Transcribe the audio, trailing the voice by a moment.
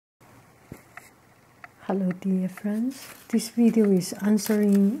Hello dear friends, this video is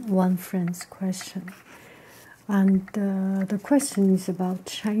answering one friend's question, and the question is about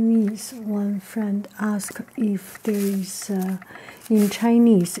Chinese. One friend asked if there is in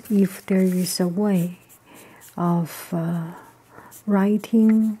Chinese if there is a way of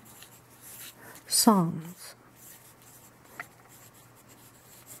writing songs.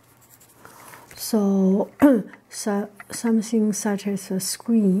 So, something such as a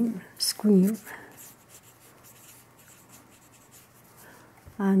scream,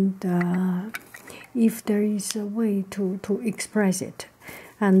 and if there is a way to express it.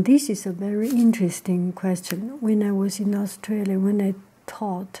 And this is a very interesting question. When I was in Australia, when I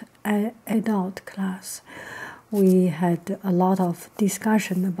taught an adult class, we had a lot of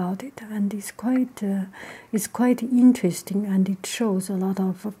discussion about it, and it's quite interesting, and it shows a lot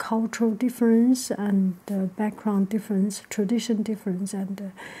of cultural difference and background difference, tradition difference,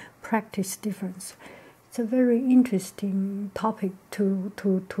 and practice difference. It's a very interesting topic to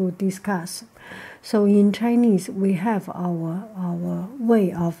discuss. So in Chinese, we have our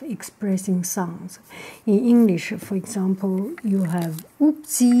way of expressing sounds. In English, for example, you have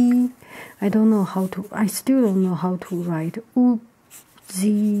oopsie. I still don't know how to write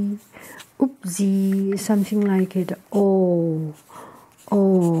oopsie, something like it. Oh,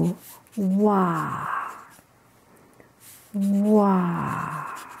 wah.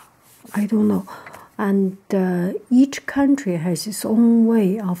 I don't know. And each country has its own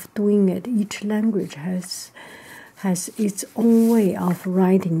way of doing it. Each language has its own way of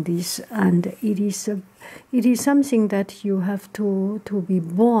writing this, and it is something that you have to be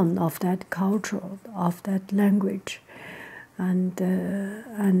born of that culture, of that language, and to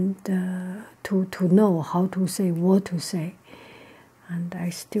know how to say, what to say. And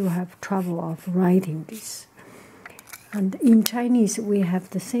I still have trouble of writing this. And in Chinese, we have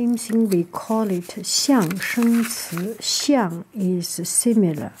the same thing. We call it 象声词. 象 is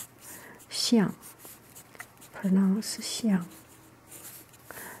similar. 象, pronounce 象.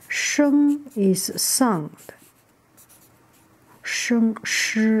 声 is sound. 声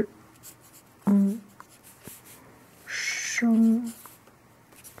诗. 声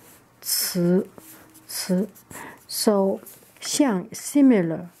词 So 象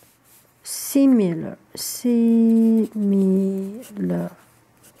similar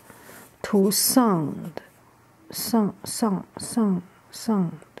to sound.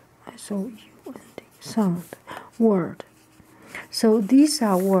 Sound word. So these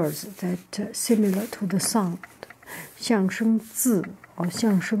are words that similar to the sound. 象声字 or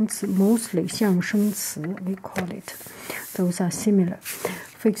象声词, mostly 象声词 we call it. Those are similar.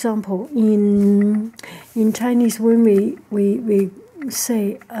 For example, in Chinese, when we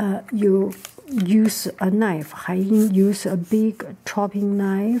say you use a knife, 海英 use a big chopping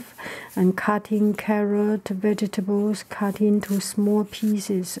knife and cutting carrot, vegetables, cut into small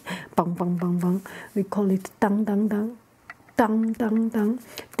pieces. Bang, bang, bang, bang. We call it dang, dang, dang. Dang, dang, dang.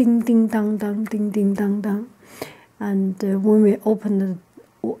 Ding, ding, dang, dang. Ding, ding, dang, dang. And when we open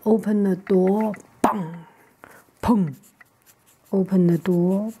the door, bang, pong. Open the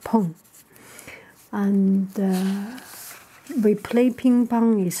door, pong. And we play ping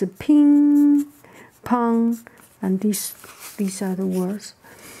pong is ping pong, and these are the words.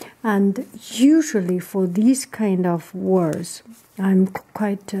 And usually for these kind of words, I'm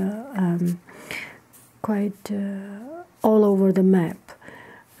quite all over the map,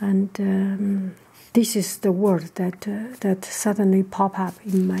 and this is the word that suddenly pop up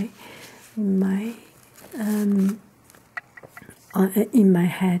in my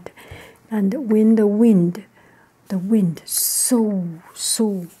head. And when the wind so,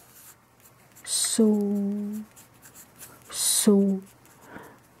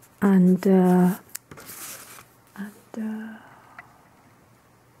 and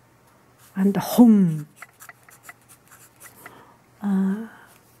home,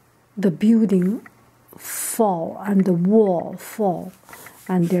 the building fall and the wall fall,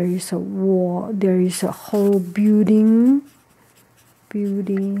 and there is a wall, there is a whole building,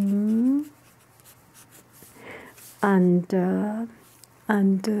 and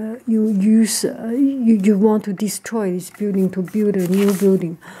you want to destroy this building to build a new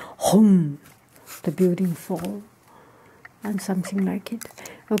building. Home, the building fall, and something like it.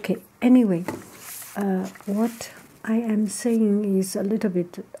 Okay, anyway, what I am saying is a little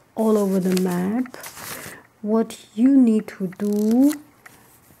bit all over the map. What you need to do,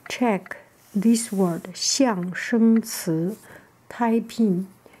 check this word 象声词, type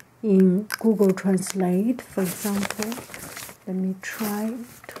in Google Translate, for example. Let me try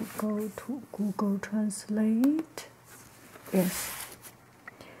to go to Google Translate. Yes.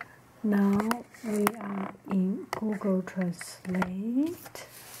 Now we are in Google Translate.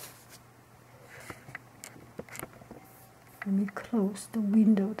 Let me close the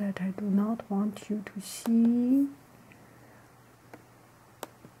window that I do not want you to see.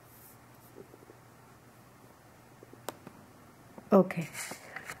 Okay,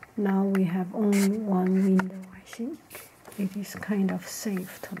 now we have only one window, I think. It is kind of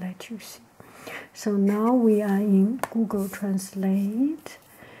safe to let you see. So now we are in Google Translate,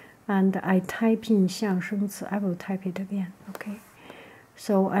 and I type in 象声词. I will type it again, okay?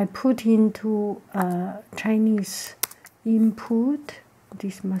 So I put into Chinese input.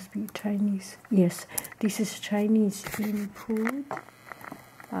 This must be Chinese. Yes, this is Chinese input.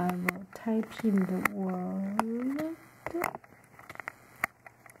 I will type in the word.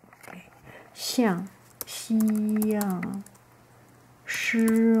 Okay, 象西洋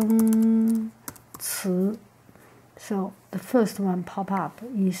声词. So the first one pop up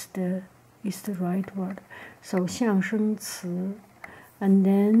is the right word. So 象声词, and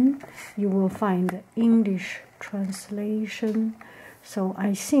then you will find the English translation. So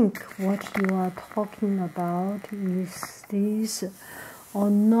I think what you are talking about is this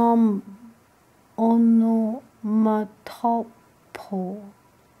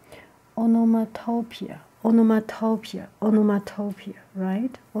onomatopoeia,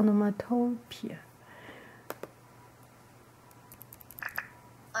 right? Onomatopoeia.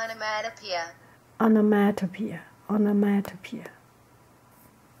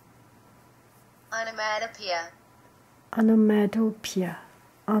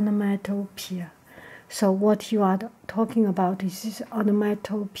 Onomatopoeia. So what you are talking about is this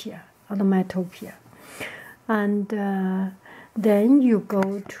onomatopoeia. And then you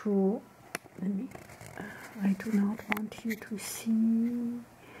go to, I do not want you to see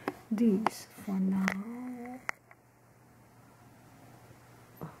this for now.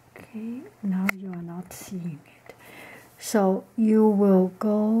 Okay, now you are not seeing it. So you will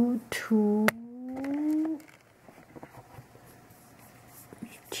go to, let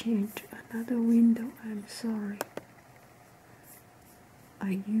me change another window, I'm sorry.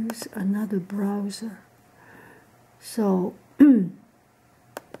 I use another browser. So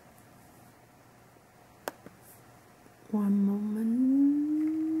one moment.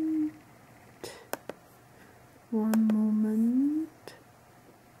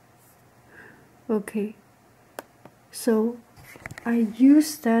 Okay, so I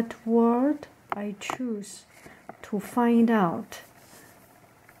use that word I choose to find out.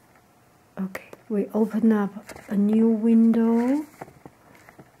 Okay, we open up a new window.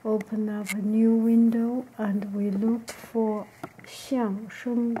 And we look for 象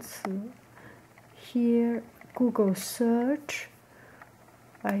声词. Here, Google search.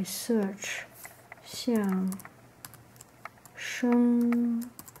 I search 象声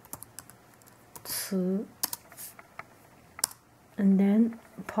词, and then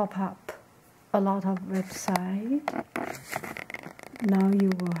pop up a lot of websites. Now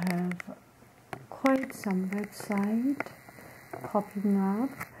you will have quite some websites popping up.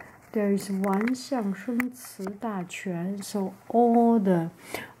 There is one 象声词大全, so all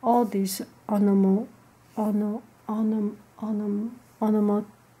these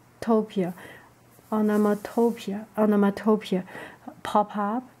onomatopoeia pop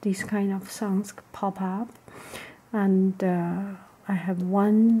up. These kind of songs pop up, and I have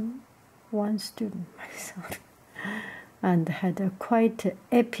one student myself, and had a quite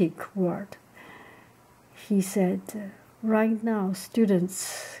epic word. He said, right now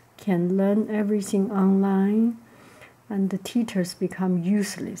students can learn everything online, and the teachers become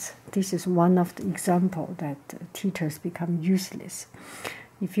useless. This is one of the examples that teachers become useless.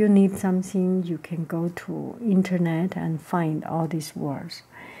 If you need something, you can go to internet and find all these words.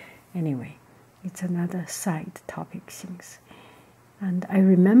 Anyway, it's another side topic things. And I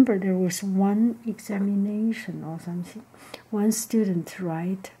remember there was one examination or something. One student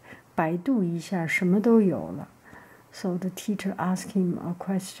write, 百度一下什么都有了. So the teacher asked him a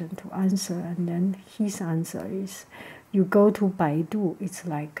question to answer, and then his answer is, you go to Baidu, it's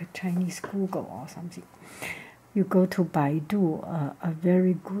like Chinese Google or something. You go to Baidu, a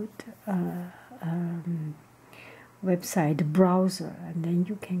very good website browser, and then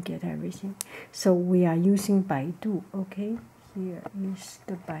you can get everything. So we are using Baidu, okay? Here is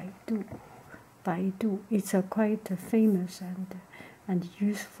the Baidu. Baidu, it's a quite famous and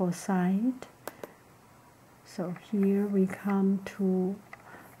useful site. So here we come to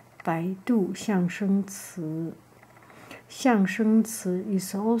Baidu 象声词. 象声词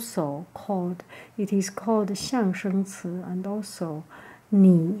is also called, it is called 象声词, and also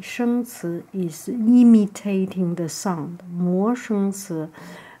拟声词 is imitating the sound. 模声词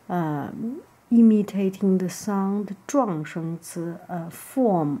imitating the sound, 状声词,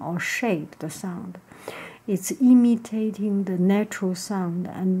 form or shape the sound. It's imitating the natural sound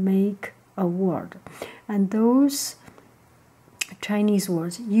and make a word. And those Chinese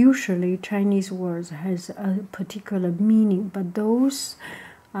words, usually Chinese words has a particular meaning, but those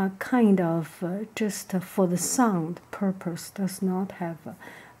are kind of just for the sound purpose, does not have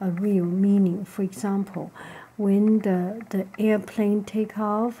a real meaning. For example, when the airplane take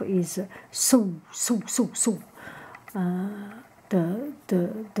off is so.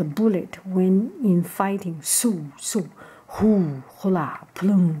 The bullet when in fighting so hu hula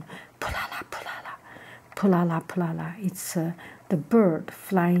plum pulala. It's the bird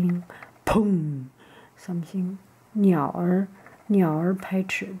flying pum something 鸟儿拍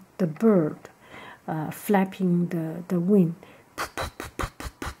翅 the bird flapping the wing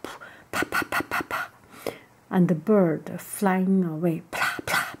and the bird flying away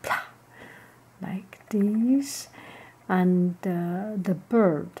like this. And the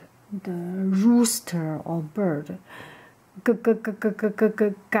bird, the rooster or bird, gagu,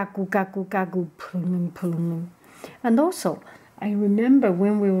 plung. And also, I remember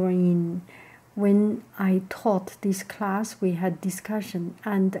when I taught this class, we had discussion,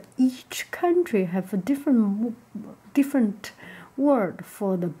 and each country have a different word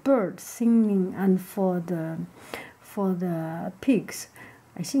for the bird singing and for the pigs.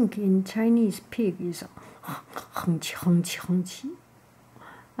 I think in Chinese, pig is 哼气，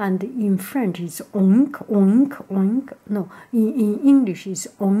 and in French it's oink. No, in English it's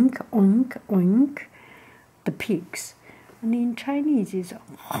oink, the pigs. And in Chinese it's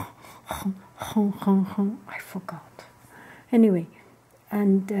hung. I forgot. Anyway,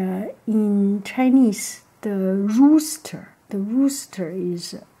 and in Chinese the rooster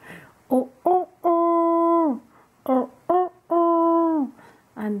is oh.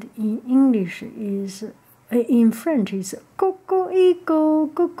 And in English is, in French is coco.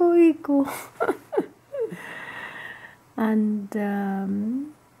 And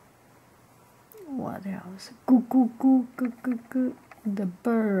what else? Goo, the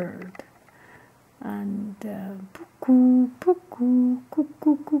bird. And puku,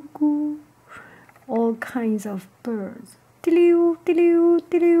 cuckoo. All kinds of birds. Tiliu.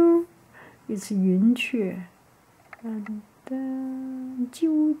 It's 云雀. And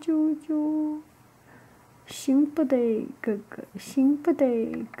啾，行不得哥哥，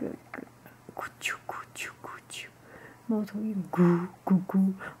咕啾，猫头鹰咕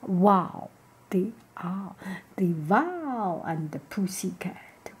，wow, the owl and the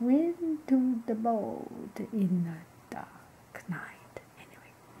pussycat went to the boat in a dark night.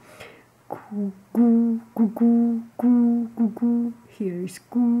 Anyway, goo, here is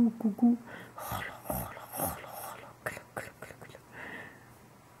goo,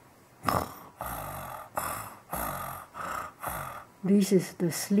 This is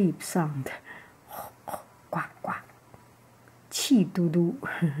the sleep sound. Quack. Qi du.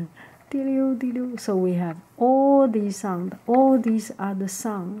 Dilu. So we have all these sounds. All these are the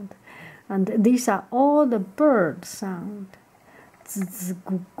sound. And these are all the bird sound. Zi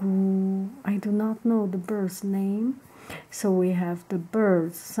gu. I do not know the bird's name. So we have the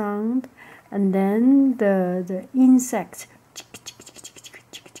bird sound. And then the insect.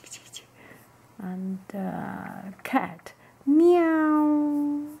 And cat.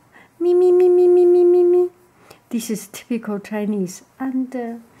 Meow. Me. This is typical Chinese.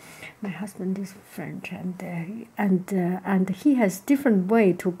 And my husband is French, and he has different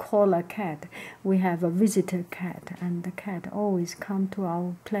way to call a cat. We have a visitor cat, and the cat always come to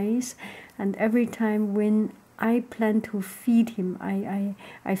our place. And every time when I plan to feed him, I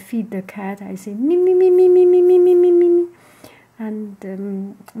feed the cat. I say me. And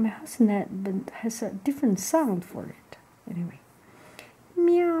my husband has a different sound for it. Anyway,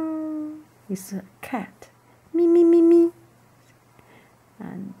 meow is a cat. Me.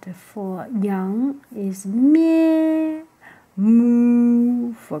 And for young is meh,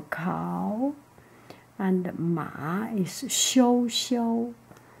 moo for cow. And ma is xiao,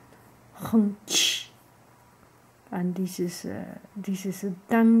 heng qi. And this is a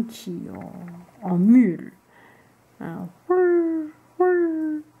donkey or mule. Whir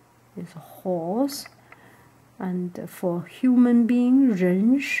is a horse. And for human being,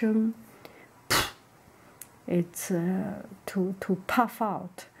 人生, it's to puff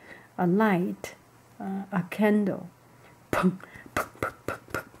out a light, a candle. Pung.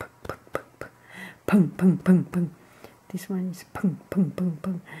 This one is pung.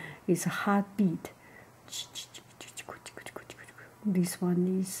 It's a heartbeat. This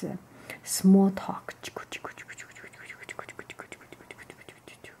one is small talk.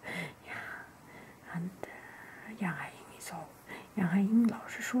 杨海英一走，杨海英老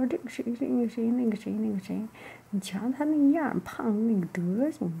是说这个谁那个谁那个谁那个谁，你瞧他那样胖那个德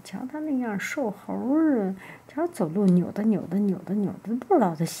行，你瞧他那样瘦猴儿，瞧走路扭的，都不知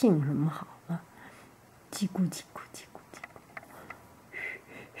道他姓什么好了。叽咕叽咕叽咕叽咕，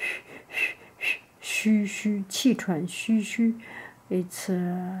嘘嘘气喘吁吁 ，it's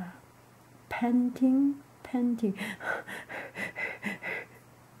panting.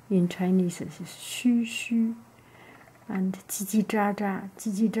 In Chinese, it's 嘘嘘 and 叽叽喳喳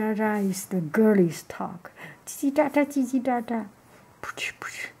is the girlish talk. 叽叽喳喳，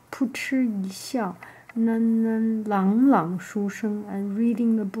扑哧一笑，朗朗书声 and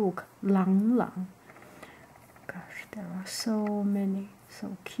reading the book, 朗朗。Gosh, there are so many.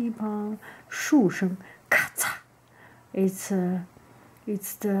 So keep on 树声，咔嚓。It's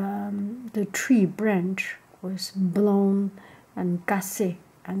the tree branch was blown and gusset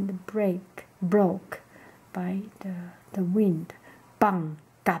and broke by the wind. Bang,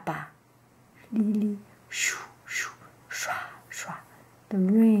 gaba, li, shoo, shoo, shwa, shwa. The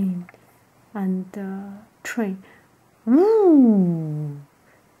rain and the train. Woo,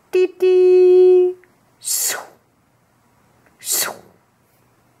 di di, shoo, shoo.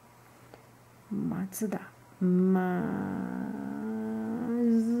 马自达，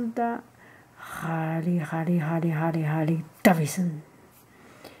哈利大卫森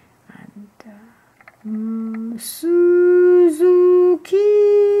and Suzuki.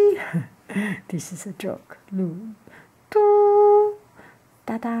 This is a joke. 嘟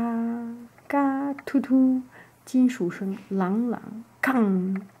哒哒嘎突突，金属声朗朗，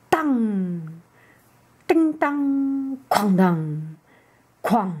铿当叮当哐当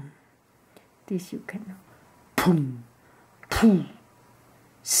哐。This you can know. 砰噗，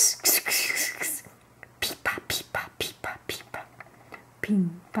噼啪噼啪噼啪噼啪，乒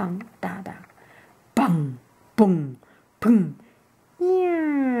乓哒哒，梆嘣砰，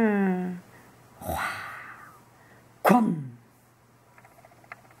呀，哗，哐，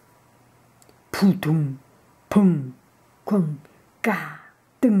扑通，砰，哐，嘎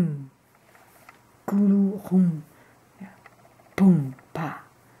噔，咕噜轰，砰啪。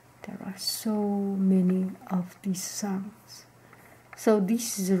There are so many of these songs. So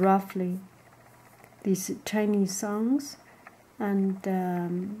this is roughly these Chinese songs, and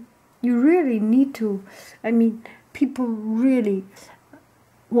you really need to, I mean, people really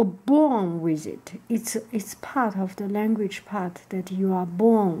were born with it. It's part of the language part that you are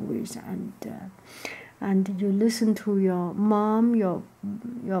born with, and you listen to your mom, your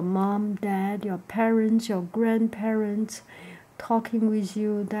mom, dad, your parents, your grandparents talking with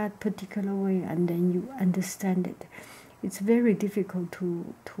you that particular way, and then you understand it. It's very difficult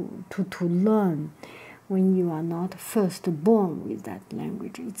to learn when you are not first born with that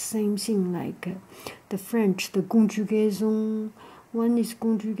language. It's same thing like the French, the conjugaison. One is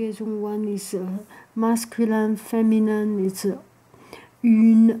conjugaison, one is masculine, feminine. It's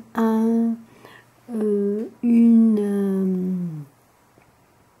une, un,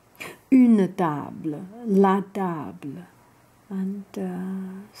 une table, la table. And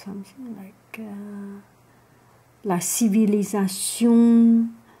something like la civilisation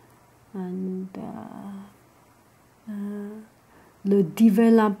and le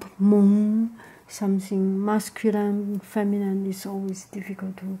développement, something masculine, feminine is always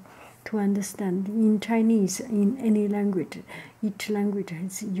difficult to understand. In Chinese, in any language, each language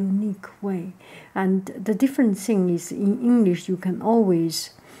has a unique way. And the different thing is in English you can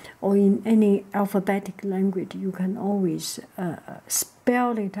always, or in any alphabetic language, you can always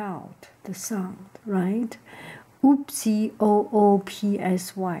spell it out, the sound, right? Oopsie,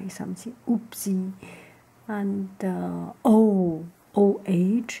 O-O-P-S-Y, something, oopsie. And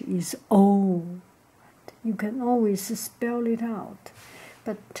O-O-H is O. You can always spell it out.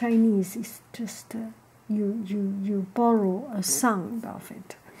 But Chinese is just, you borrow a sound of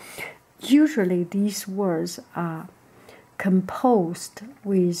it. Usually these words are composed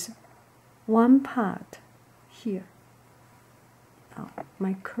with one part here. Now,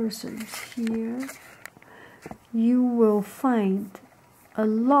 my cursor is here. You will find a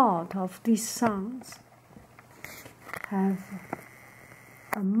lot of these sounds have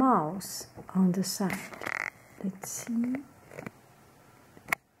a mouse on the side. Let's see.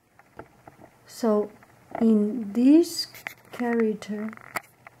 So in this character,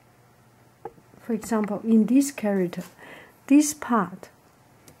 for example, in this character, this part,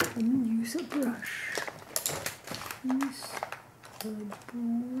 let me use a brush.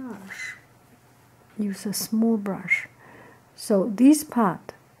 Use a small brush. So this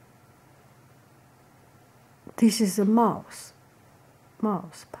part, this is a mouse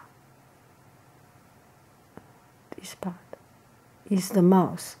part.